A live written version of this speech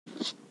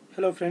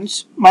Hello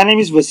friends, my name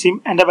is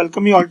Wasim and I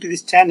welcome you all to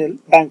this channel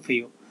Bank for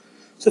You.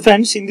 So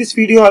friends, in this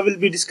video I will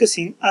be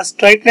discussing a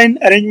straight line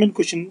arrangement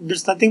question.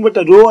 That's nothing but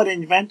a row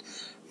arrangement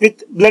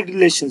with blood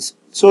relations.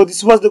 So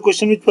this was the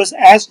question which was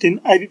asked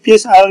in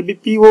IBPS RRB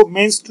PO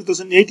Mains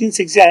 2018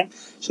 exam.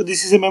 So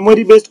this is a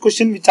memory based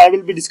question which I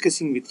will be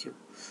discussing with you.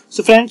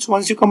 So friends,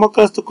 once you come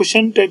across the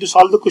question, try to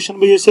solve the question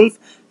by yourself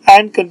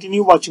and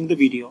continue watching the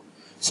video.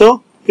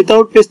 So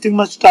without wasting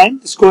much time,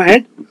 let's go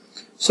ahead.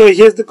 So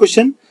here's the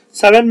question.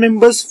 7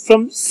 members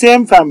from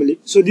same family.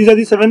 So these are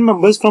the 7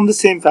 members from the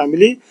same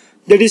family.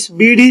 That is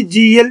BD,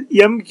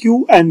 GL, M,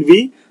 Q and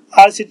V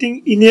are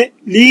sitting in a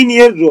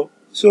linear row.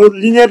 So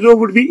linear row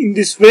would be in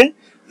this way.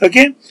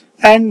 Okay.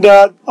 And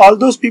all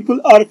those people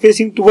are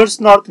facing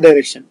towards north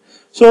direction.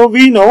 So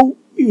we know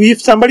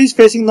if somebody is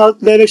facing north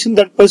direction,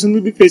 that person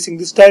will be facing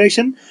this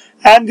direction.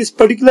 And this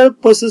particular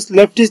person's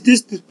left is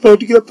this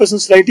particular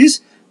person's right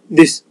is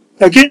this.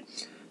 Okay.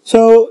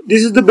 So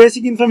this is the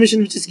basic information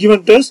which is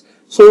given to us.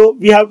 So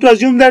we have to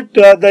assume that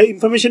the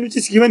information which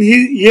is given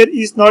here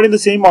is not in the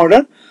same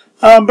order.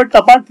 But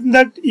apart from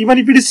that, even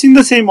if it is in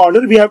the same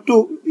order, we have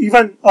to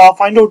even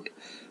find out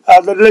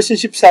the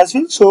relationships as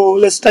well. So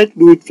let's try to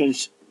do it,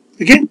 friends.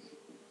 Okay.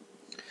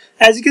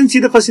 As you can see,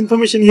 the first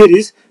information here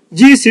is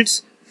G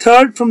sits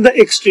third from the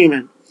extreme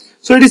end.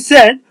 So it is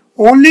said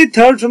only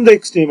third from the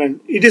extreme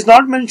end. It is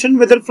not mentioned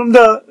whether from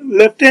the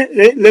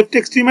left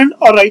extreme end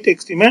or right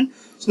extreme end.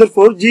 So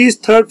therefore, G is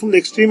third from the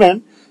extreme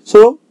end.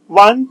 So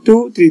 1,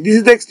 2, 3. This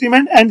is the extreme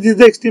end and this is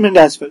the extreme end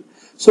as well.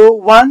 So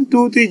 1,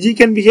 2, 3, G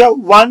can be here.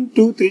 1,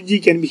 2, 3, G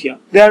can be here.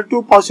 There are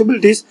two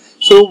possibilities.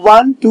 So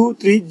 1, 2,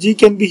 3, G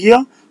can be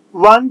here.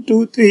 1,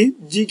 2, 3,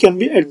 G can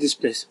be at this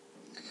place.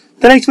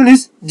 The next one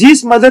is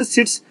G's mother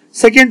sits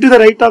second to the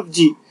right of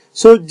G.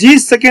 So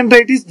G's second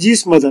right is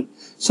G's mother.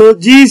 So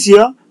G is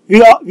here.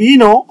 We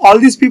know all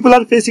these people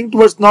are facing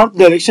towards north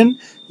direction.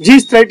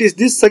 G's right is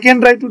this.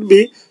 Second right would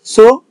be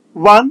so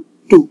 1,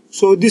 2.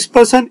 So this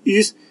person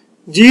is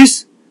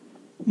G's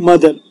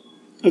mother.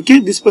 Okay,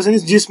 this person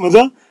is G's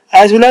mother,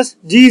 as well as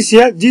G is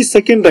here, G's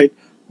second right.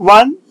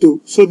 1,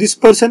 2. So this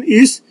person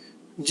is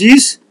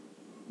G's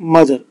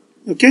mother.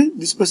 Okay,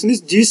 this person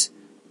is G's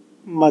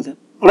mother.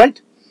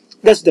 Alright,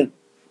 that's done.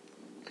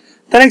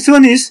 The next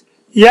one is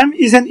M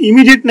is an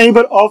immediate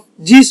neighbor of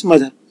G's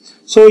mother.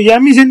 So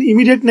M is an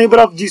immediate neighbor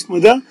of G's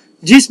mother.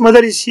 G's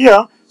mother is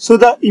here. So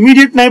the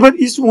immediate neighbor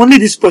is only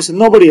this person,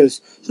 nobody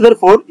else. So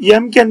therefore,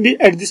 M can be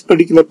at this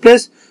particular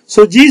place.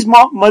 So G's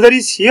mother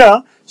is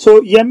here.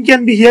 So M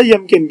can be here,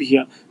 M can be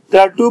here. There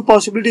are two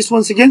possibilities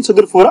once again. So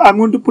therefore, I'm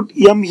going to put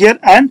M here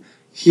and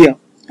here.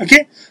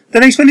 Okay.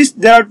 The next one is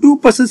there are two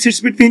persons sits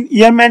between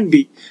M and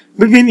B.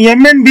 Between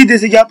M and B, there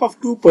is a gap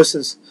of 2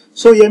 persons.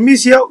 So M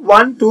is here,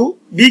 1, 2,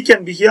 B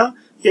can be here.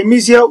 M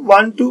is here,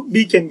 1, 2,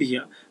 B can be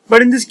here.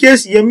 But in this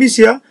case, M is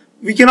here.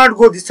 We cannot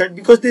go this side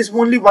because there is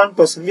only one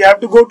person. We have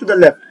to go to the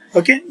left.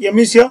 Okay. M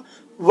is here,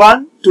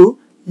 1, 2,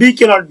 B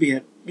cannot be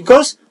here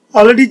because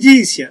already G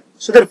is here.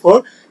 So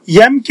therefore,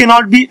 M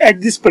cannot be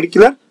at this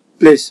particular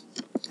place,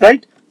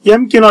 right?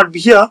 M cannot be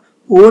here.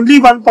 Only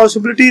one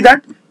possibility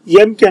that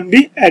M can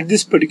be at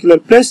this particular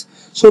place.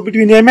 So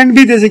between M and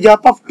B, there is a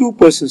gap of 2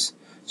 persons.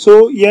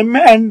 So M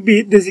and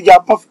B, there is a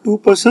gap of 2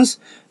 persons.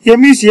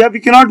 M is here. We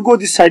cannot go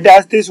this side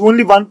as there is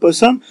only one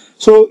person.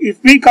 So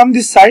if we come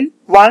this side,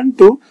 1,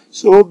 2,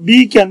 so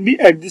B can be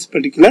at this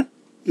particular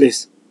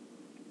place.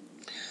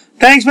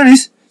 The next one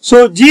is,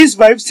 so G's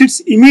wife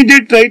sits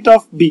immediate right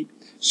of B.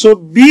 So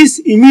B's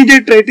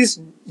immediate right is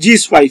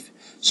G's wife.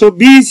 So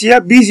B is here,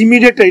 B's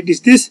immediate right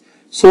is this.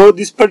 So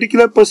this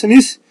particular person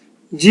is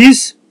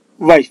G's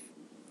wife,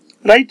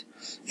 right?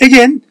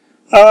 Again,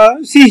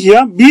 see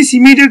here, B's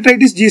immediate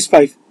right is G's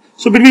wife.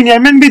 So between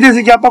M and B, there is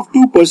a gap of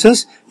 2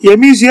 persons.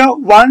 M is here,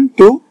 1,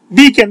 2,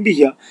 B can be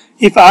here.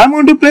 If I am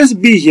going to place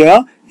B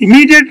here,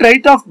 immediate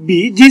right of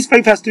B, G's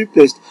wife has to be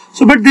placed.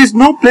 So but there is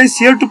no place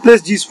here to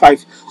place G's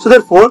wife. So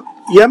therefore,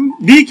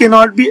 B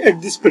cannot be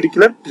at this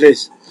particular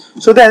place.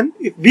 So then,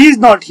 if B is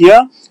not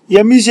here,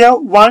 M is here,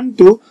 1,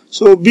 2,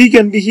 so B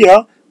can be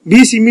here.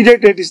 B's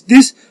immediate right is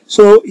this.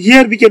 So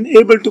here we can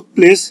able to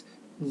place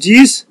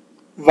G's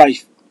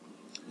wife,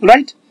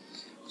 right?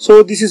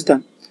 So this is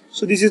done.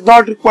 So this is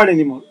not required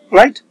anymore,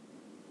 right?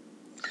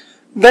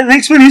 The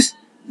next one is,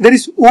 there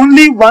is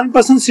only one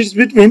person sits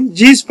between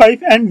G's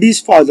wife and D's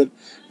father.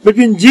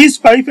 Between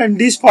G's wife and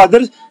D's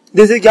father,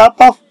 there is a gap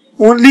of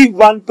only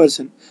one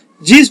person.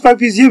 G's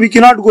wife is here, we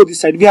cannot go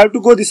this side, we have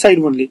to go this side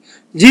only.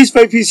 G's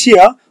wife is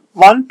here,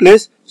 one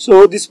place,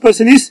 so this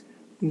person is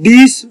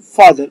D's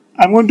father.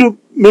 I'm going to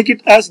make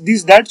it as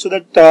this, that, so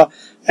that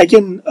I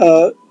can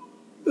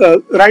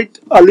write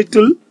a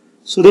little,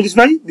 so that is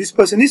why this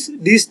person is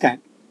D's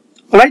dad.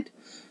 Alright,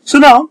 so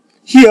now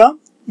here,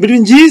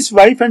 between G's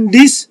wife and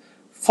D's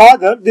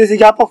father, there is a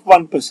gap of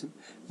one person.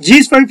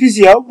 G's wife is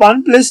here,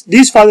 one place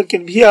D's father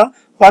can be here,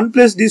 one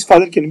place D's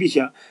father can be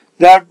here.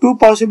 There are two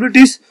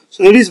possibilities,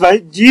 so that is why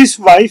G's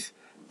wife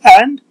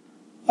and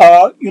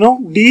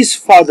D's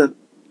father,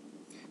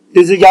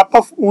 there is a gap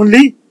of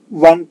only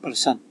one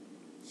person.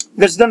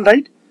 That's done,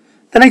 right?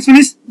 The next one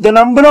is the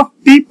number of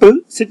people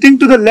sitting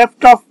to the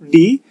left of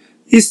D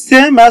is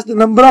same as the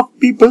number of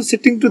people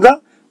sitting to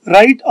the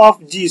right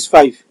of G is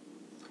 5.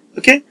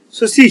 Okay,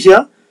 so see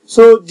here,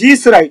 so G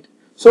is right.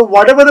 So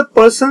whatever the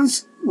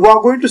persons who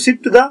are going to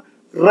sit to the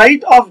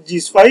right of G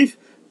is 5,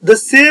 the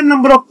same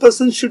number of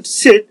persons should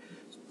sit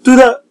to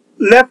the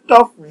left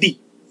of D.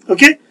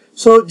 Okay,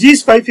 so G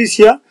is 5 is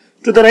here.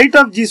 To the right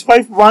of G is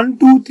 5, 1,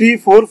 2, 3,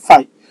 4,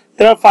 5.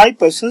 There are 5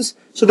 persons.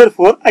 So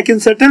therefore, I can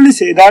certainly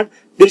say that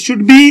there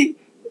should be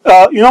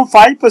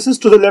 5 persons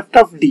to the left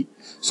of D.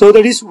 So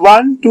that is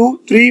 1,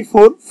 2, 3,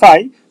 4,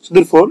 5. So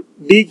therefore,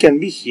 D can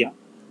be here.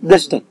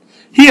 That's done.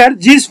 Here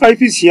G is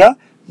 5 is here.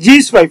 G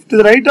is 5. To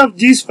the right of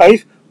G is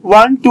 5,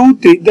 1, 2,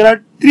 3. There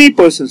are 3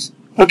 persons.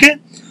 Okay.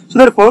 So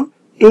therefore,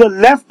 to the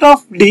left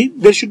of D,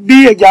 there should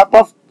be a gap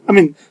of,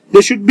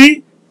 there should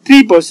be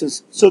 3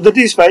 persons. So that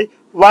is why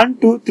 1,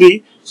 2,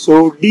 3.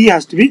 So D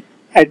has to be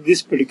at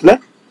this particular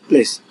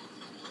place.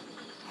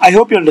 I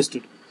hope you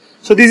understood.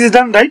 So this is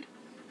done, right?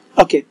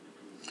 Okay.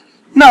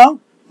 Now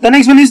the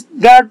next one is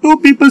there are 2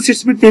 people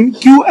sits between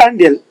Q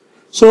and L.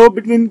 So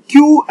between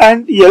Q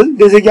and L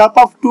there is a gap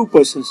of 2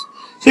 persons.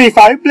 So if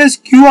I place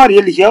Q or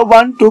L here,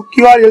 1, 2,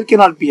 Q or L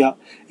cannot be here.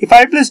 If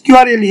I place Q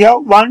or L here,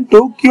 1,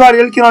 2, Q or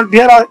L cannot be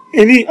here, or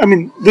any,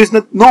 there is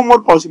no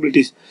more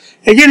possibilities.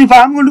 Again, if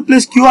I am going to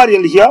place Q or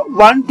L here,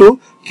 1, 2,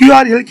 Q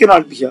or L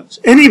cannot be here.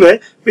 So anyway,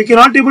 we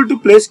cannot able to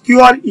place Q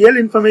or L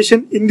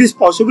information in this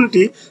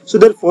possibility. So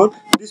therefore,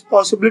 this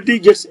possibility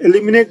gets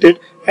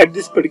eliminated at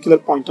this particular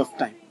point of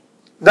time.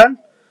 Done?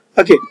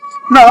 Okay.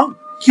 Now,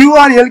 Q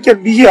or L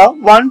can be here,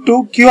 1,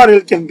 2, Q or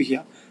L can be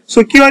here.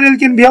 So Q or L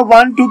can be here,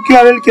 1, 2, Q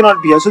or L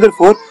cannot be here. So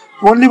therefore,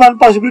 only one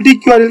possibility,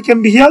 Q or L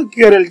can be here,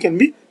 Q or L can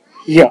be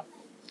here.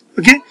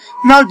 Okay.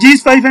 Now G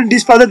is 5 and D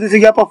is father, there is a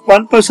gap of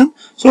 1 person.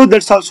 So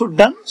that's also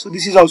done. So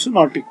this is also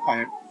not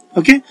required.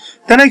 Okay.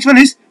 The next one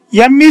is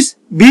M is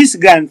B's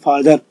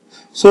grandfather.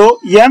 So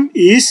M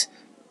is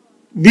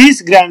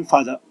B's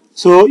grandfather.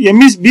 So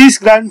M is B's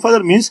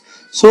grandfather means,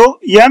 so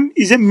M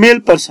is a male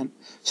person.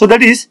 So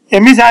that is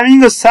M is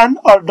having a son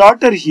or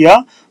daughter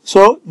here.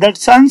 So that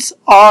son's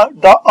or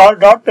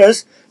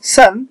daughter's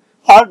son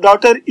or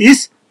daughter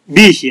is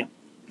B here.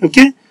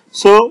 Okay.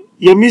 So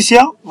M is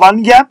here,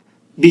 1 gap,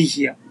 B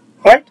here.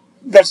 Right.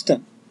 That's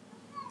done.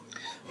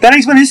 The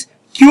next one is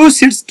Q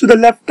sits to the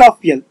left of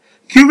L.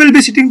 Q will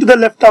be sitting to the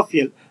left of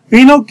L.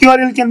 We know Q or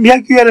L can be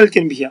here, Q or L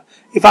can be here.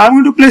 If I am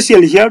going to place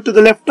L here, to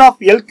the left of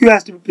L, Q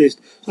has to be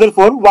placed. So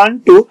therefore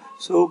 1, 2,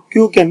 so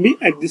Q can be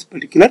at this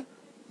particular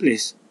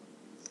place.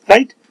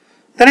 Right.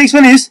 The next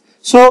one is,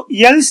 so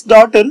L's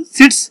daughter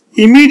sits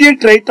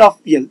immediate right of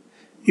L.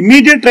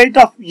 Immediate right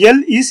of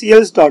L is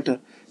L's daughter.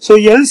 So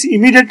L's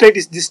immediate right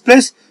is this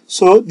place.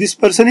 So this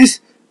person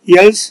is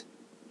L's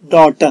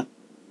daughter.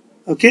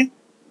 Okay.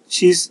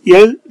 D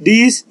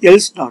is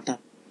L's daughter.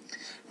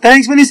 The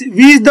next one is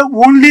V is the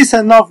only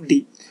son of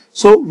D.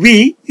 So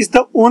V is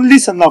the only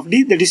son of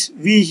D, that is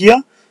V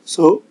here.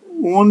 So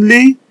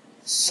only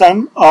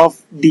son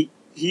of D.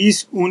 He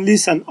is only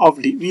son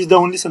of D. V is the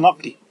only son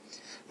of D.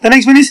 The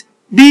next one is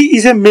B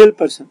is a male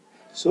person.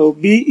 So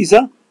B is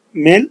a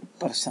male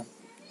person.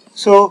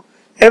 So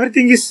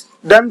everything is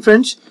done,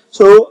 friends.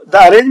 So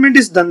the arrangement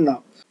is done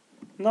now.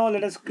 Now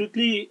let us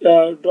quickly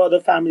draw the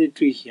family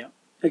tree here.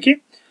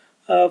 Okay.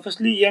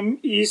 Firstly, M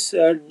is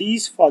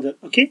D's father.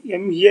 Okay.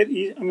 M here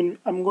is,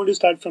 I'm going to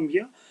start from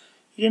here.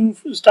 You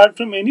can start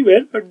from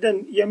anywhere, but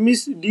then M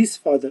is D's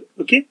father.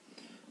 Okay.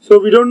 So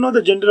we don't know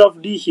the gender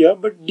of D here,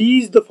 but D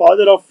is the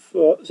father of,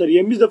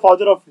 M is the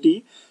father of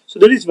D. So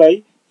that is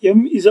why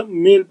M is a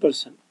male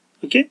person.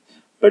 Okay.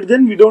 But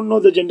then we don't know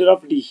the gender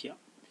of D here.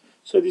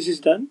 So this is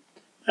done.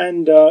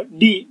 And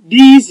D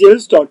is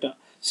L's daughter.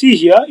 See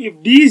here,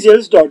 if D is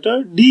L's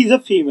daughter, D is a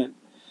female.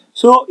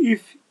 So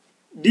if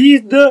D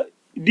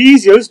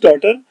is L's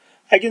daughter,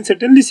 I can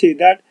certainly say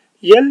that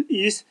L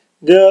is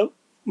the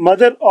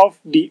mother of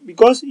D,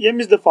 because M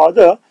is the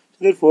father, so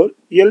therefore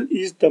L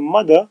is the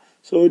mother.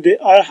 So they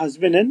are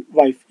husband and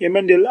wife. M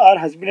and L are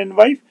husband and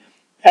wife,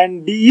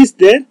 and D is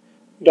their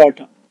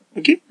daughter.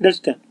 Okay, that's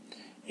done.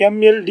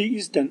 M, L, D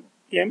is done.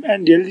 M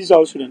and L is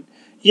also done.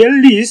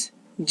 L is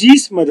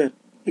G's mother.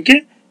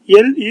 Okay,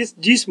 L is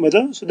G's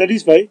mother, so that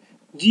is why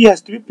G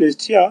has to be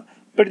placed here.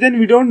 But then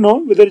we don't know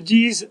whether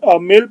G is a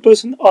male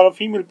person or a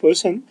female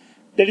person.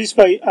 That is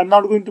why I'm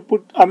not going to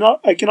put,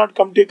 I cannot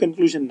come to a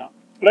conclusion now,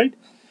 right?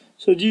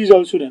 So G is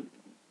also done.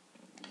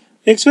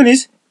 Next one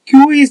is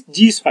Q is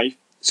G's 5.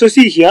 So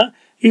see here,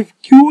 if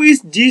Q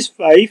is G's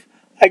 5,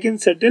 I can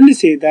certainly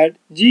say that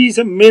G is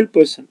a male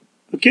person.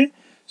 Okay,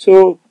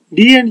 so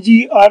D and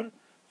G are,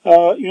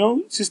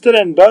 sister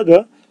and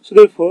brother. So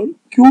therefore,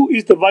 Q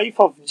is the wife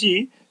of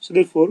G. So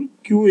therefore,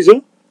 Q is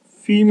a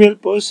female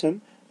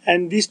person,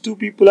 and these two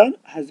people are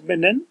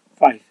husband and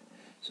wife.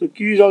 So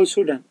Q is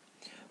also done.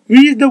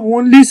 V is the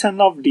only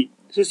son of D.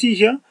 So see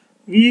here,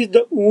 V is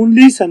the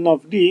only son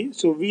of D.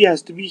 So V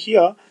has to be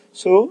here.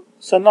 So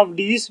son of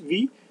D is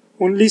V,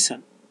 only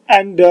son.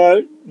 And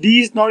D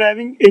is not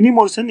having any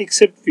more son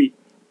except V.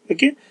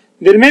 Okay,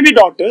 there may be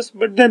daughters,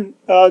 but then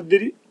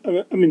there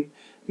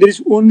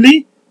is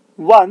only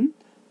one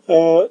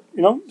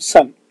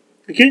son.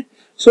 Okay,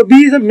 so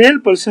B is a male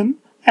person,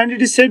 and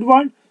it is said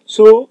what?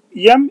 So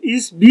M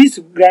is B's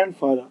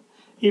grandfather.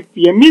 If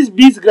M is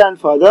B's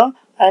grandfather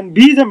and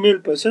B is a male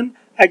person,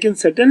 I can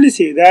certainly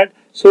say that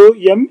so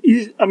B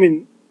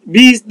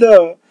is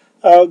the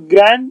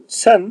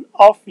grandson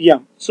of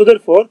M. So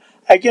therefore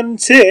I can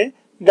say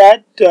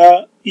that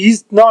B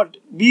is not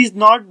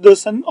the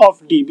son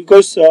of D,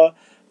 because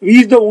B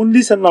is the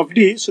only son of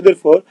D. So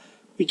therefore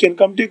we can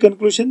come to a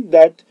conclusion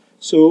that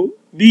so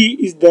B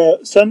is the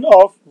son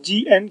of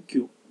G and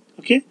Q.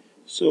 Okay,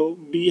 so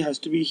B has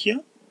to be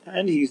here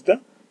and he is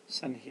the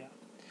son here.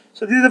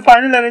 So this is the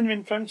final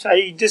arrangement, friends.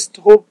 I just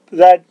hope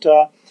that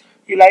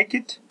you like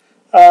it,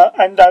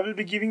 and I will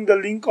be giving the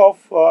link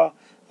of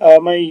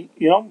my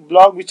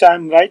blog which I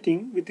am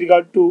writing with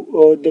regard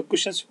to the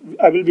questions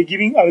I will be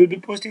giving. I will be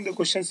posting the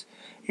questions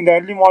in the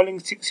early morning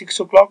 6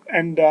 o'clock,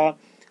 and I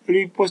will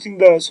be posting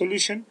the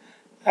solution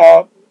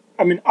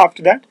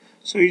after that.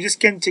 So you just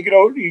can check it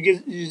out.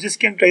 You just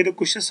can try the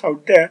questions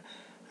out there,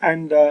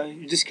 and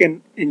you just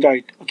can enjoy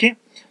it. Okay,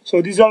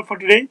 so this is all for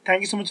today.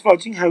 Thank you so much for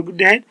watching. Have a good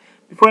day ahead.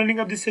 Before ending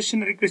up this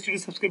session, I request you to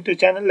subscribe to the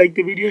channel, like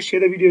the video, share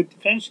the video with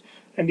your friends,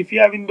 and if you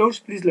have any doubts,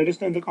 please let us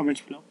know in the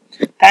comments below.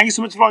 Thank you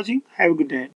so much for watching. Have a good day ahead.